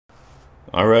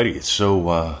Alrighty, so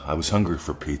I was hungry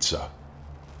for pizza,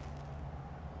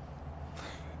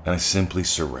 and I simply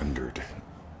surrendered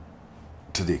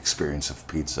to the experience of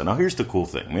pizza. Now, here's the cool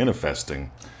thing: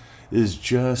 manifesting is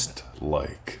just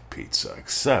like pizza,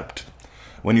 except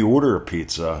when you order a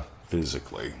pizza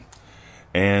physically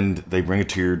and they bring it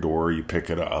to your door, you pick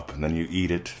it up, and then you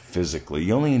eat it physically,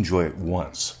 you only enjoy it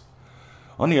once.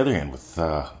 On the other hand, with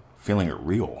feeling it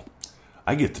real,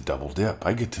 I get to double dip.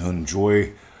 I get to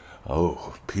enjoy,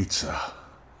 pizza.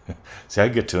 See, I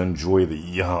get to enjoy the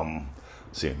yum.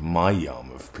 See, my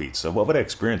yum of pizza. What would I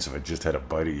experience if I just had a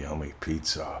bite of yummy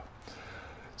pizza?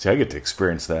 See, I get to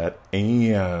experience that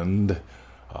and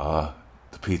the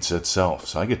pizza itself.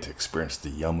 So I get to experience the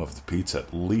yum of the pizza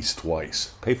at least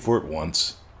twice. Pay for it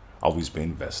once. Always be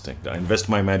investing. I invest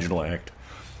in my imaginal act.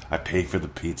 I pay for the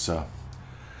pizza.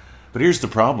 But here's the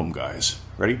problem, guys.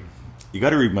 Ready? You got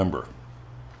to remember,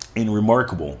 in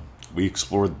Remarkable, we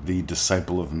explored the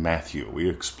disciple of Matthew. We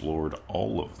explored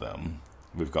all of them.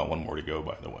 We've got one more to go,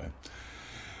 by the way.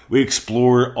 We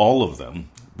explore all of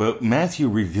them, but Matthew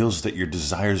reveals that your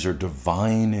desires are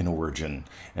divine in origin,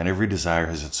 and every desire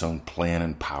has its own plan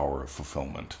and power of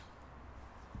fulfillment.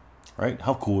 Right?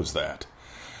 How cool is that?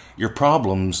 Your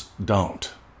problems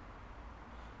don't.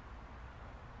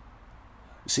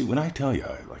 See, when I tell you,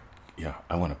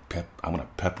 I want a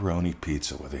pepperoni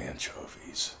pizza with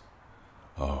anchovies.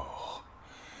 Oh,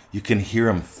 you can hear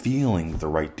them feeling the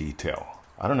right detail.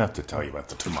 I don't have to tell you about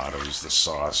the tomatoes, the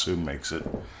sauce, who makes it.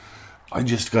 I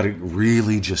just got to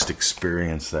really just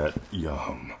experience that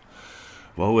yum.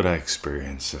 What would I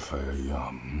experience if I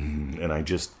yum? And I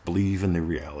just believe in the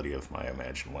reality of my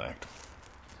imaginal act.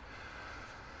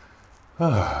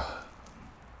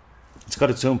 It's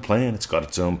got its own plan. It's got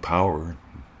its own power.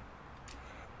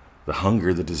 The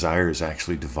hunger, the desire is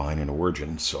actually divine in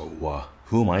origin. So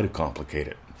who am I to complicate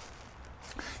it?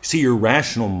 See, your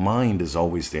rational mind is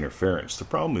always the interference. The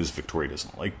problem is Victoria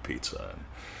doesn't like pizza.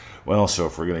 Well, so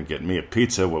if we're going to get me a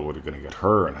pizza, what are we going to get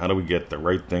her? And how do we get the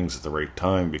right things at the right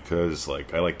time? Because,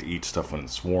 I like to eat stuff when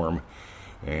it's warm.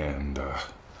 And,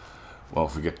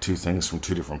 if we get two things from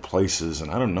two different places,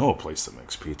 and I don't know a place that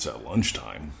makes pizza at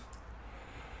lunchtime.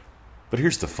 But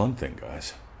here's the fun thing,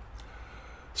 guys.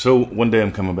 So one day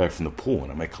I'm coming back from the pool,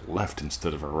 and I make a left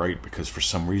instead of a right because for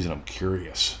some reason I'm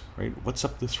curious, right? What's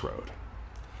up this road?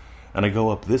 And I go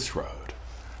up this road.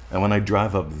 And when I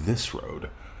drive up this road,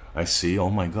 I see, oh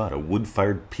my God, a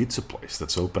wood-fired pizza place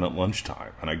that's open at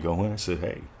lunchtime. And I go in and I said,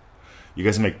 hey, you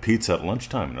guys make pizza at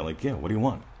lunchtime? And they're like, yeah, what do you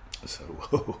want? I said,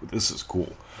 whoa, this is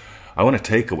cool. I want a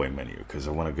takeaway menu because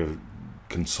I want to go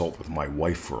consult with my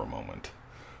wife for a moment.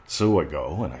 So I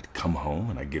go and I come home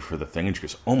and I give her the thing and she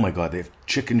goes, oh my God, they have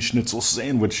chicken schnitzel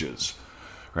sandwiches.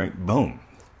 Right? Boom.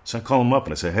 So I call them up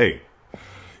and I say, hey,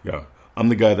 yeah, I'm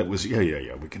the guy that was,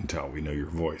 yeah, we can tell. We know your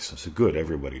voice. I said, good,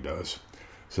 everybody does.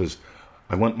 Says,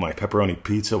 I want my pepperoni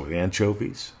pizza with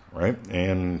anchovies, right?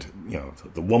 And,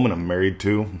 the woman I'm married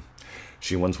to,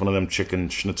 she wants one of them chicken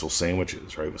schnitzel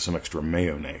sandwiches, right, with some extra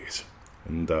mayonnaise.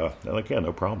 And they're like, yeah,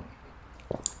 no problem.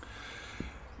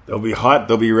 They'll be hot,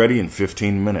 they'll be ready in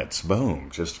 15 minutes. Boom,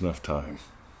 just enough time.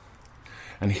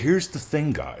 And here's the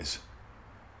thing, guys.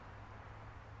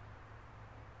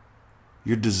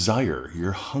 Your desire,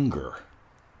 your hunger,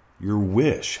 your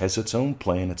wish has its own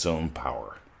plan, its own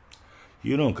power.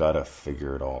 You don't gotta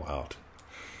figure it all out.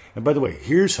 And by the way,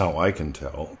 here's how I can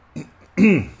tell.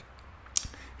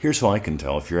 Here's how I can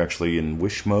tell if you're actually in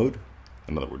wish mode.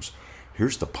 In other words,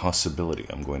 here's the possibility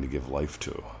I'm going to give life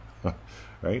to.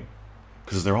 Right?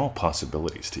 Because they're all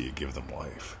possibilities till you give them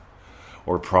life.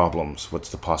 Or problems. What's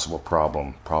the possible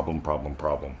problem?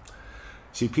 Problem.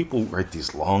 See, people write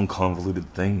these long,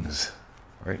 convoluted things.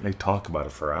 Right? And they talk about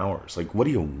it for hours. Like, what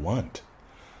do you want?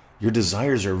 Your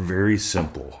desires are very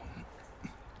simple.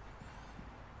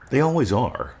 They always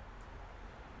are.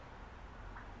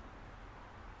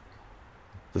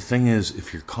 The thing is,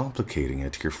 if you're complicating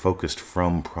it, you're focused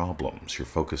from problems. You're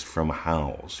focused from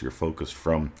hows. You're focused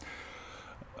from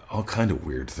all kind of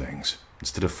weird things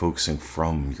instead of focusing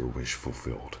from your wish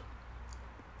fulfilled.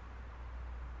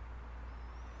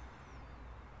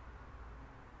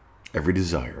 Every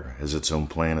desire has its own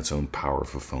plan, its own power of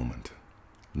fulfillment.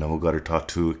 Neville Goddard taught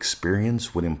to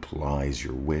experience what implies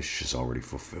your wish is already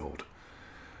fulfilled.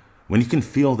 When you can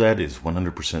feel that is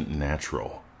 100%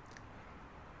 natural,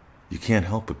 you can't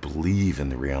help but believe in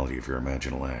the reality of your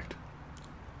imaginal act.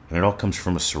 And it all comes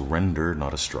from a surrender,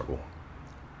 not a struggle.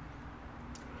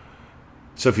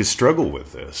 So if you struggle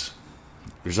with this,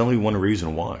 there's only one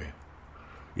reason why.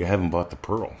 You haven't bought the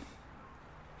pearl.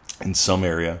 In some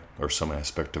area or some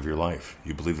aspect of your life,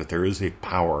 you believe that there is a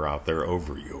power out there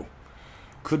over you,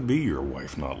 Could be your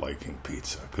wife not liking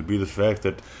pizza. Could be the fact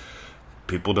that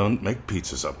people don't make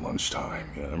pizzas at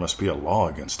lunchtime. There must be a law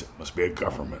against it. Must be a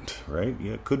government, right?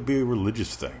 It could be a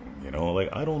religious thing,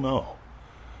 I don't know.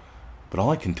 But all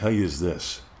I can tell you is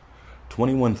this.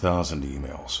 21,000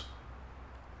 emails,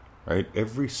 right?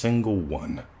 Every single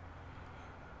one.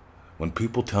 When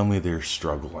people tell me they're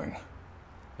struggling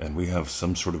and we have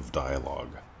some sort of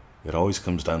dialogue, it always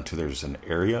comes down to there's an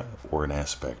area or an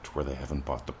aspect where they haven't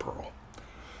bought the pearl.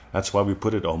 That's why we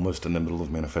put it almost in the middle of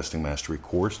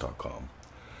ManifestingMasteryCourse.com.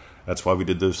 That's why we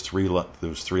did those three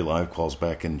live calls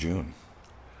back in June.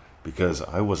 Because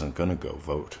I wasn't going to go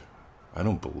vote. I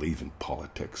don't believe in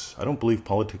politics. I don't believe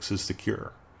politics is the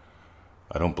cure.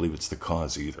 I don't believe it's the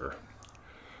cause either.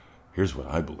 Here's what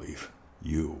I believe.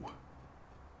 You.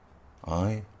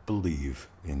 I believe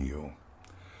in you.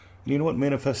 And you know what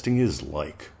manifesting is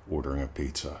like ordering a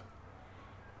pizza?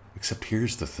 Except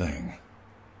here's the thing.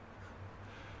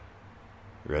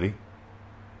 Ready?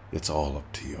 It's all up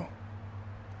to you.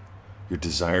 Your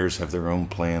desires have their own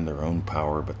plan, their own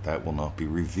power, but that will not be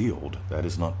revealed. That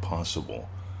is not possible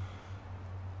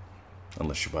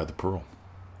unless you buy the pearl.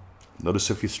 Notice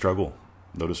if you struggle.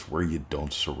 Notice where you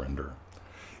don't surrender.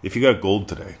 If you got gold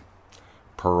today,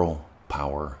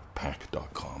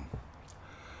 pearlpowerpack.com.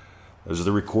 Those are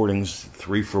the recordings,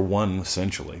 3 for 1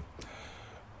 essentially.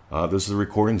 Those are the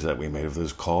recordings that we made of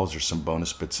those calls. There's some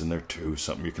bonus bits in there too,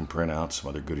 something you can print out, some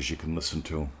other goodies you can listen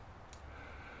to.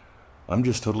 I'm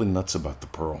just totally nuts about the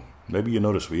pearl. Maybe you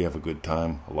notice we have a good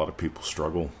time. A lot of people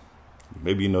struggle.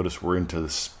 Maybe you notice we're into the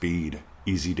speed,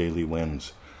 easy daily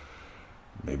wins.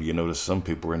 Maybe you notice some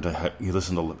people are into, you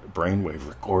listen to brainwave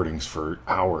recordings for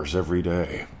hours every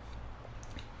day.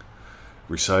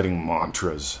 Reciting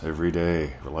mantras every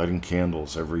day, lighting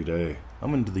candles every day.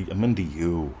 I'm into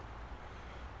you.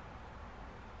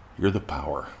 You're the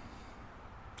power.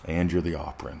 And you're the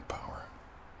operant power.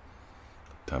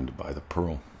 Time to buy the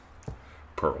pearl.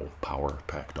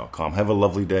 pearlpowerpack.com. Have a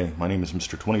lovely day. My name is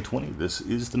Mr. 2020. This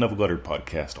is the Neville Goddard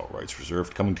Podcast, all rights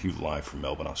reserved, coming to you live from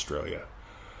Melbourne, Australia.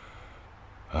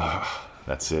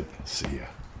 That's it. See ya.